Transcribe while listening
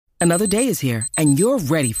Another day is here, and you're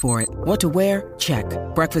ready for it. What to wear? Check.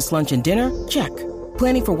 Breakfast, lunch, and dinner? Check.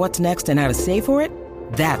 Planning for what's next and how to save for it?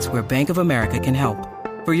 That's where Bank of America can help.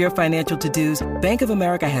 For your financial to-dos, Bank of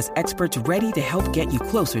America has experts ready to help get you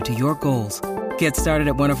closer to your goals. Get started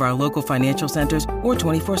at one of our local financial centers or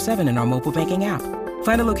 24/7 in our mobile banking app.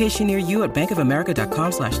 Find a location near you at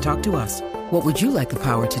bankofamerica.com/talktous. What would you like the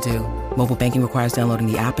power to do? Mobile banking requires downloading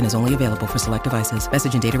the app and is only available for select devices.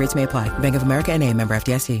 Message and data rates may apply. Bank of America N.A., member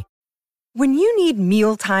FDIC. When you need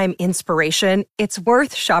mealtime inspiration, it's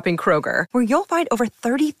worth shopping Kroger, where you'll find over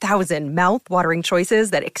 30,000 mouth-watering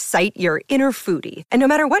choices that excite your inner foodie. And no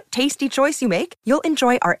matter what tasty choice you make, you'll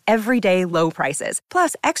enjoy our everyday low prices,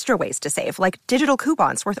 plus extra ways to save, like digital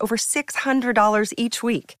coupons worth over $600 each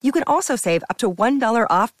week. You can also save up to $1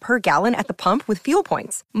 off per gallon at the pump with fuel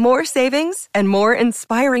points. More savings and more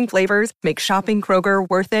inspiring flavors make shopping Kroger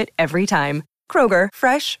worth it every time. Kroger,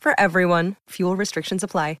 fresh for everyone. Fuel restrictions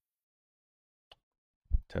apply.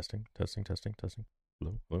 Testing.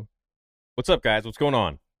 Hello. What's up, guys? What's going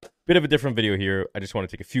on? Bit of a different video here. I just want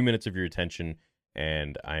to take a few minutes of your attention,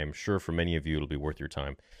 and I am sure for many of you it'll be worth your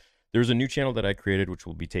time. There's a new channel that I created, which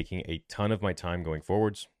will be taking a ton of my time going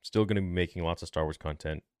forwards. Still going to be making lots of Star Wars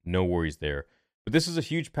content. No worries there. But this is a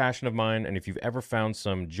huge passion of mine, and if you've ever found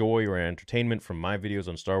some joy or entertainment from my videos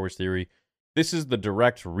on Star Wars theory, this is the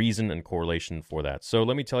direct reason and correlation for that. So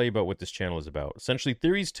let me tell you about what this channel is about. Essentially,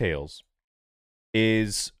 Theories Tales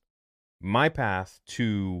is my path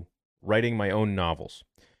to writing my own novels.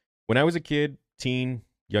 When I was a kid, teen,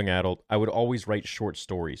 young adult, I would always write short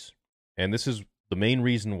stories. And this is the main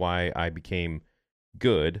reason why I became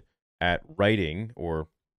good at writing or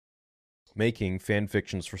making fan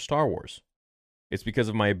fictions for Star Wars. It's because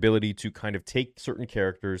of my ability to kind of take certain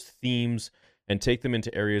characters, themes, and take them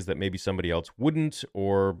into areas that maybe somebody else wouldn't,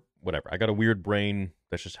 or whatever. I got a weird brain.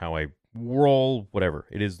 That's just how I roll. Whatever.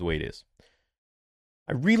 It is the way it is.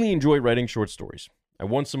 I really enjoy writing short stories. I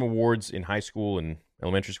won some awards in high school and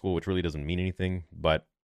elementary school, which really doesn't mean anything, but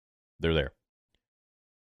they're there.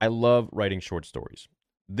 I love writing short stories.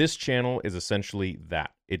 This channel is essentially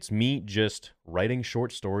that. It's me just writing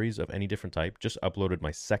short stories of any different type. Just uploaded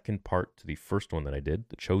my second part to the first one that I did,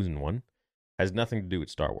 The Chosen One. Has nothing to do with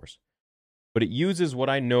Star Wars. But it uses what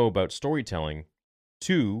I know about storytelling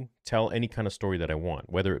to tell any kind of story that I want,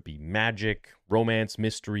 whether it be magic, romance,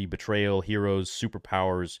 mystery, betrayal, heroes,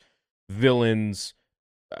 superpowers, villains,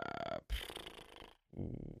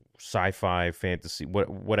 sci-fi, fantasy,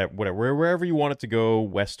 whatever, wherever you want it to go,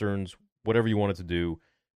 westerns, whatever you want it to do,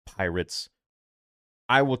 pirates.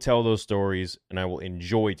 I will tell those stories, and I will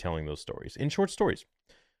enjoy telling those stories in short stories.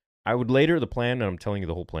 I would later, the plan, and I'm telling you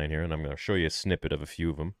the whole plan here, and I'm going to show you a snippet of a few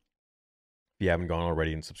of them, if you haven't gone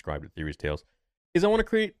already and subscribed to Theories Tales, is I want to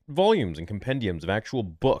create volumes and compendiums of actual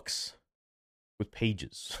books with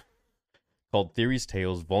pages called Theories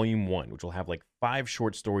Tales Volume 1, which will have like 5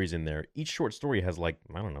 short stories in there. Each short story has like,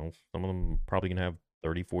 I don't know, some of them probably going to have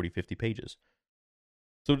 30, 40, 50 pages.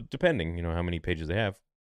 So depending, how many pages they have,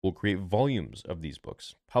 we'll create volumes of these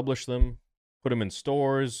books, publish them, put them in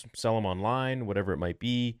stores, sell them online, whatever it might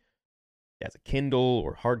be, as a Kindle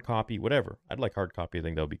or hard copy, whatever. I'd like hard copy. I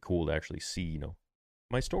think that would be cool to actually see,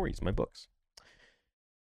 my stories, my books.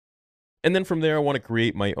 And then from there, I want to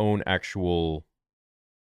create my own actual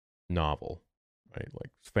novel, right?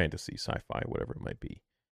 Like fantasy, sci-fi, whatever it might be.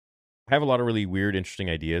 I have a lot of really weird,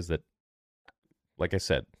 interesting ideas that, like I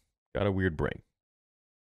said, got a weird brain.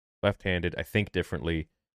 Left-handed, I think differently.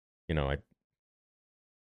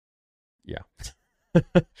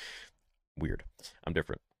 Weird. I'm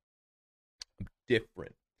different.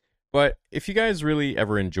 But if you guys really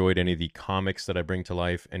ever enjoyed any of the comics that I bring to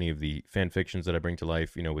life, any of the fan fictions that I bring to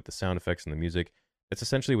life, with the sound effects and the music, that's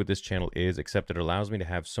essentially what this channel is, except it allows me to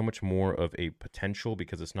have so much more of a potential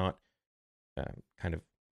because it's not kind of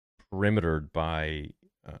perimetered by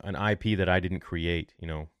an IP that I didn't create,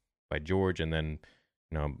 by George and then,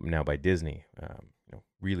 now by Disney,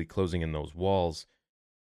 really closing in those walls,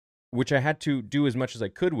 which I had to do as much as I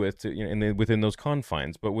could with, within those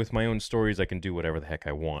confines. But with my own stories, I can do whatever the heck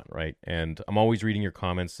I want, right? And I'm always reading your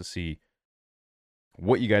comments to see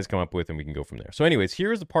what you guys come up with, and we can go from there. So anyways,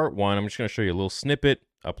 here's the part 1. I'm just going to show you a little snippet.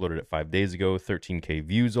 Uploaded it 5 days ago, 13K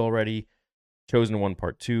views already. Chosen One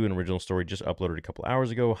Part 2, an original story, just uploaded a couple hours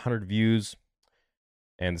ago, 100 views.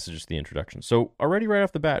 And this is just the introduction. So already right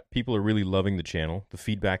off the bat, people are really loving the channel. The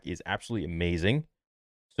feedback is absolutely amazing.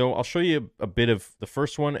 So I'll show you a bit of the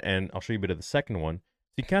first one, and I'll show you a bit of the second one,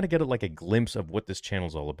 so you kind of get like a glimpse of what this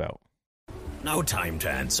channel's all about. No time to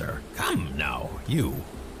answer. Come now, you.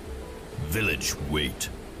 Village wait.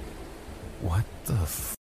 What the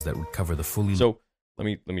that would cover the fully... So let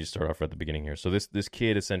me just start off at the beginning here. So this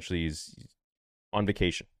kid essentially is on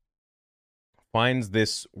vacation, finds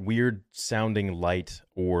this weird sounding light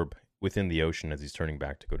orb within the ocean as he's turning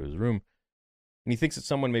back to go to his room, and he thinks that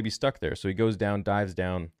someone may be stuck there. So he goes down, dives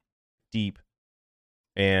down deep,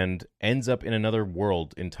 and ends up in another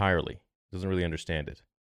world entirely. Doesn't really understand it.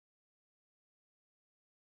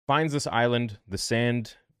 Finds this island. The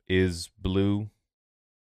sand is blue.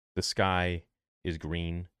 The sky is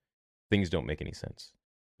green. Things don't make any sense.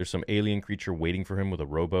 There's some alien creature waiting for him with a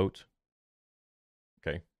rowboat.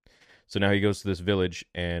 Okay. So now he goes to this village,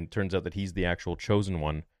 and turns out that he's the actual chosen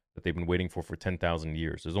one that they've been waiting for 10,000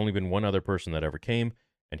 years. There's only been one other person that ever came,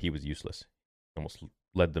 and he was useless. Almost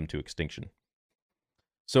led them to extinction.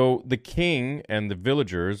 So the king and the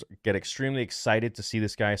villagers get extremely excited to see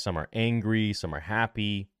this guy. Some are angry, some are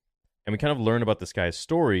happy. And we kind of learn about this guy's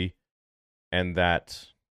story, and that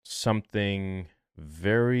something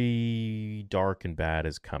very dark and bad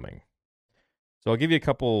is coming. So I'll give you a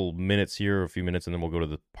couple minutes here, a few minutes, and then we'll go to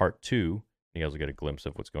the part 2. You guys will get a glimpse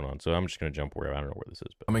of what's going on. So I'm just going to jump where I don't know where this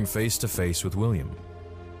is. But Coming face to face with William.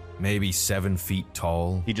 Maybe 7 feet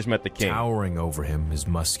tall. He just met the king. Towering over him, his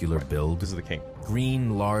muscular build. This is the king.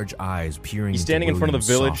 Green, large eyes peering He's standing into in front of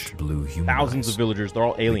the William's village. soft blue human Thousands eyes. of villagers. They're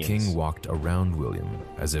all aliens. The king walked around William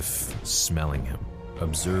as if smelling him,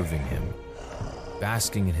 observing him,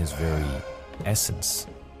 basking in his very essence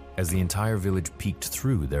as the entire village peeked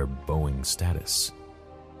through their bowing status.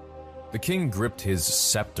 The king gripped his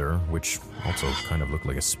scepter, which also kind of looked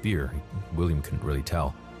like a spear. William couldn't really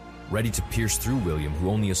tell. Ready to pierce through William, who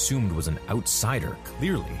only assumed was an outsider,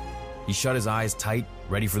 clearly. He shut his eyes tight,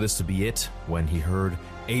 ready for this to be it, when he heard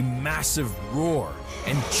a massive roar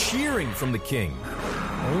and cheering from the king,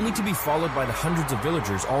 only to be followed by the hundreds of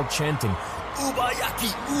villagers all chanting, "Ubayaki,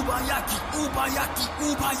 Ubayaki,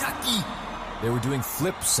 Ubayaki, Ubayaki." They were doing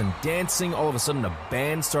flips and dancing. All of a sudden, a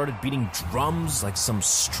band started beating drums like some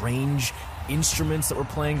strange instruments that were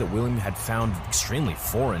playing that William had found extremely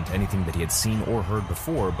foreign to anything that he had seen or heard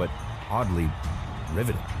before, but oddly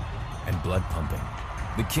riveting and blood pumping.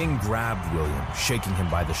 The king grabbed William, shaking him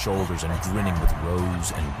by the shoulders and grinning with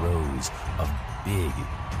rows and rows of big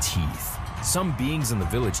teeth. Some beings in the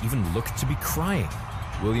village even looked to be crying.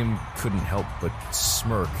 William couldn't help but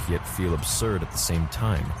smirk, yet feel absurd at the same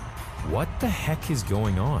time. What the heck is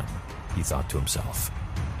going on? He thought to himself.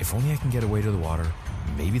 If only I can get away to the water,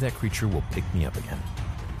 maybe that creature will pick me up again.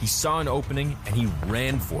 He saw an opening and he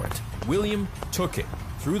ran for it. William took it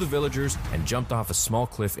through the villagers and jumped off a small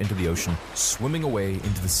cliff into the ocean, swimming away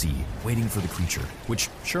into the sea, waiting for the creature, which,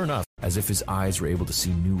 sure enough, as if his eyes were able to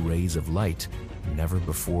see new rays of light, never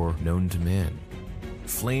before known to man.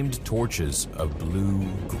 Flamed torches of blue,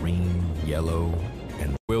 green, yellow,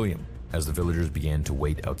 and William, as the villagers began to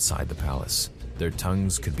wait outside the palace. Their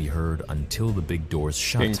tongues could be heard until the big doors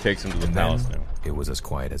shut. King takes him to the and palace then now. It was as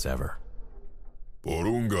quiet as ever.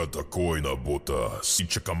 Porunga takoina bota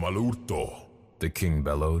sichakamalurto. The king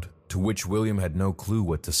bellowed, to which William had no clue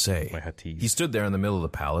what to say. My hatiz. He stood there in the middle of the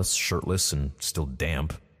palace, shirtless and still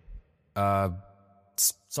damp.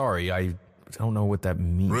 Sorry, I don't know what that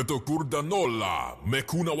means. Reto kurdanola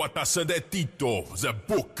mekuna watasedetito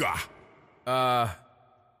zebuka.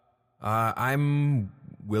 I'm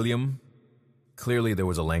William. Clearly there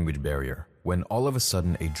was a language barrier, when all of a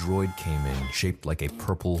sudden a droid came in shaped like a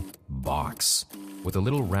purple box, with a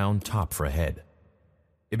little round top for a head.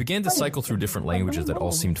 It began to cycle through different languages that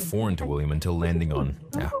all seemed foreign to William until landing on,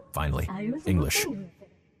 finally, English.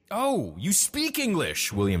 Oh, you speak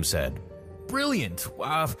English, William said. Brilliant.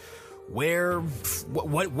 What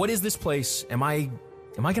is this place? Am I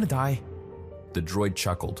gonna die? The droid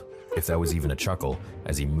chuckled, if that was even a chuckle,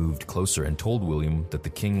 as he moved closer and told William that the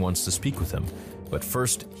king wants to speak with him, but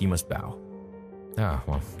first he must bow.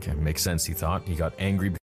 Okay, makes sense, he thought. He got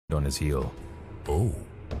angry on his heel. Oh,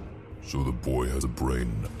 so the boy has a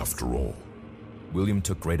brain after all. William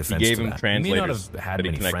took great offense gave to him that. He may not translators have had that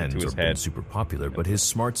he many connected friends to or his been head. super popular, but his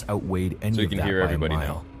smarts outweighed any So you of can that hear by a everybody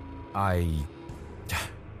mile.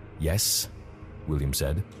 Yes, William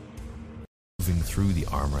said, moving through the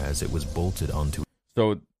armor as it was bolted onto.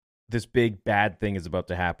 So this big bad thing is about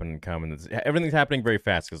to happen and come, and everything's happening very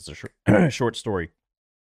fast because it's a short story.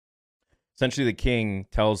 Essentially, the king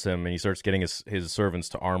tells him, and he starts getting his servants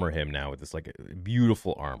to armor him now with this like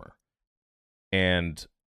beautiful armor. And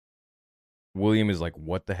William is like,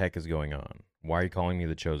 "What the heck is going on? Why are you calling me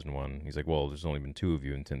the chosen one?" He's like, "Well, there's only been 2 of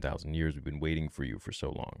you in 10,000 years. We've been waiting for you for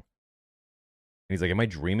so long." And he's like, "Am I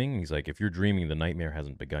dreaming?" And he's like, "If you're dreaming, the nightmare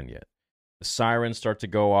hasn't begun yet." The sirens start to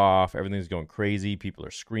go off. Everything's going crazy. People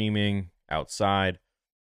are screaming outside.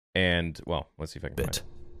 And, well, let's see if I can find it.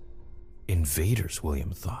 Invaders,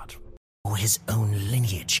 William thought. his own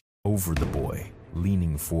lineage. Over the boy,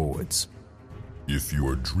 leaning forwards. If you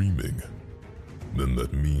are dreaming, then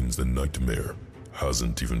that means the nightmare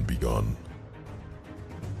hasn't even begun.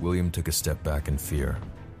 William took a step back in fear.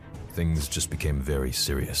 Things just became very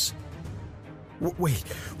serious. Wait.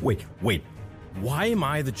 Why am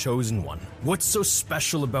I the chosen one? What's so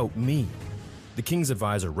special about me? The king's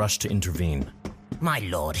advisor rushed to intervene. My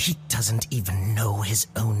lord, he doesn't even know his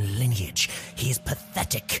own lineage. He is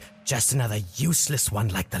pathetic. Just another useless one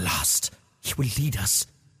like the last. He will lead us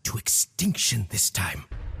to extinction this time.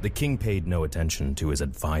 The king paid no attention to his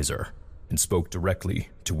advisor and spoke directly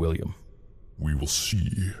to William. We will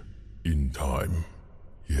see in time.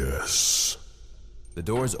 Yes. The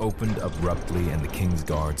doors opened abruptly and the king's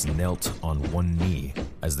guards knelt on one knee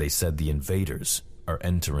as they said the invaders are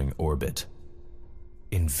entering orbit.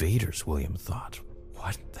 Invaders, William thought.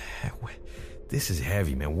 What the heck? This is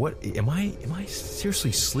heavy, man. What am I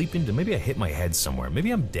seriously sleeping? Maybe I hit my head somewhere.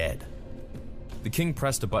 Maybe I'm dead. The king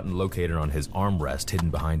pressed a button located on his armrest hidden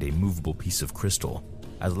behind a movable piece of crystal,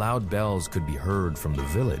 as loud bells could be heard from the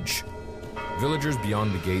village. Villagers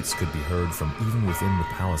beyond the gates could be heard from even within the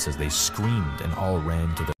palace as they screamed and all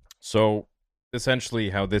ran to the... So, essentially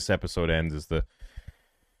how this episode ends is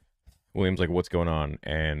William's like, what's going on?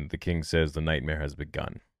 And the king says the nightmare has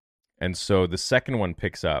begun. And so the second one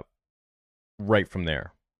picks up right from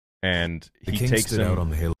there. And he takes him out on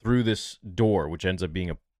the hill through this door, which ends up being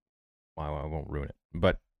a... Wow, I won't ruin it.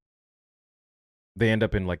 But they end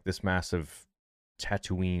up in like this massive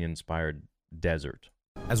Tatooine-inspired desert.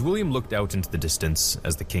 As William looked out into the distance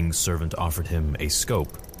as the king's servant offered him a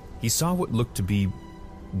scope, he saw what looked to be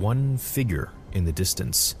one figure in the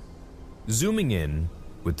distance. Zooming in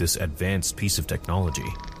with this advanced piece of technology,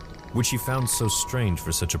 which he found so strange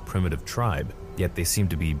for such a primitive tribe, yet they seemed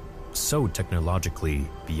to be so technologically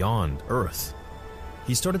beyond Earth,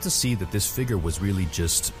 he started to see that this figure was really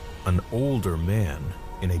just an older man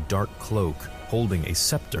in a dark cloak holding a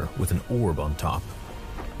scepter with an orb on top.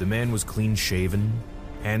 The man was clean-shaven,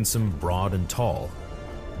 handsome, broad, and tall.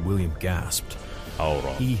 William gasped. Hold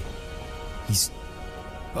on.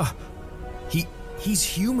 He's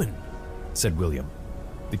human, said William.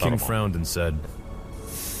 The king frowned and said,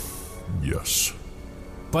 Yes.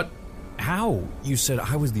 But how? You said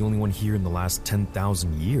I was the only one here in the last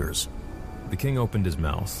 10,000 years. The king opened his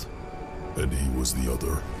mouth. And he was the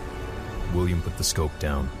other. William put the scope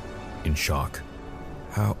down, in shock.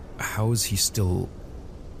 How is he still...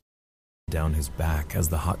 Down his back as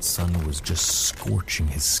the hot sun was just scorching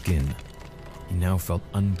his skin. He now felt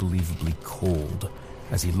unbelievably cold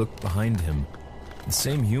as he looked behind him. The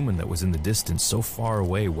same human that was in the distance so far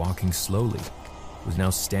away walking slowly was now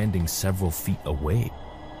standing several feet away.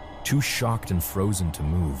 Too shocked and frozen to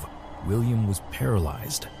move, William was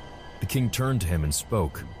paralyzed. The king turned to him and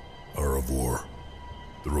spoke. Erebor,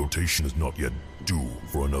 the rotation is not yet due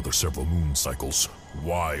for another several moon cycles.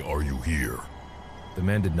 Why are you here? The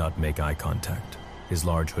man did not make eye contact, his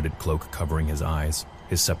large hooded cloak covering his eyes,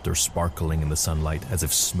 his scepter sparkling in the sunlight as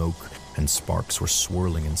if smoke and sparks were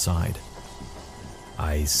swirling inside.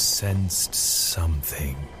 I sensed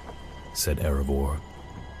something, said Erebor.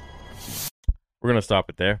 We're going to stop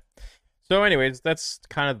it there. So anyways, that's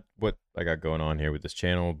kind of what I got going on here with this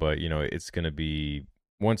channel. But, you know, it's going to be,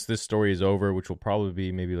 once this story is over, which will probably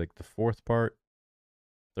be maybe like the third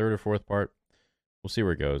or fourth part, we'll see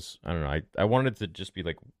where it goes. I don't know. I wanted it to just be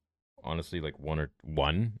like, honestly, like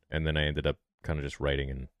one, and then I ended up kind of just writing,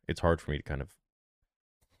 and it's hard for me to kind of...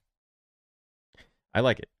 I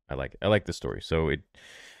like it. I like the story. So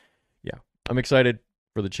yeah, I'm excited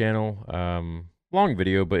for the channel. Long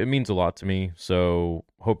video, but it means a lot to me. So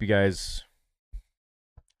hope you guys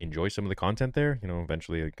enjoy some of the content there. You know,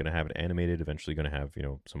 eventually I'm going to have it animated, eventually going to have, you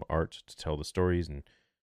know, some art to tell the stories and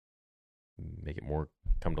make it more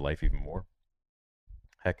come to life even more.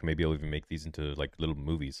 Heck, maybe I'll even make these into like little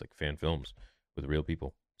movies, like fan films with real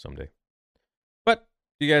people someday. But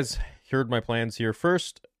you guys heard my plans here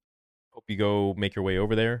first. Hope you go make your way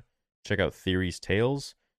over there. Check out Theory's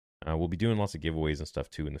Tales. We'll be doing lots of giveaways and stuff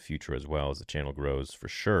too in the future as well as the channel grows for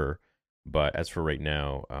sure. But as for right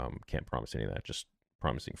now, can't promise any of that. Just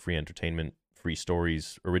promising free entertainment, free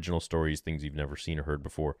stories, original stories, things you've never seen or heard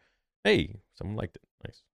before. Hey, someone liked it.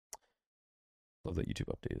 Nice. Love that YouTube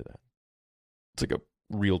updated that. It's like a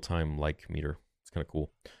real-time like meter. It's kind of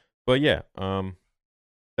cool. But yeah,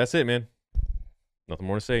 that's it, man. Nothing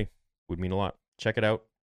more to say. Would mean a lot. Check it out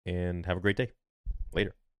and have a great day.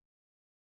 Later.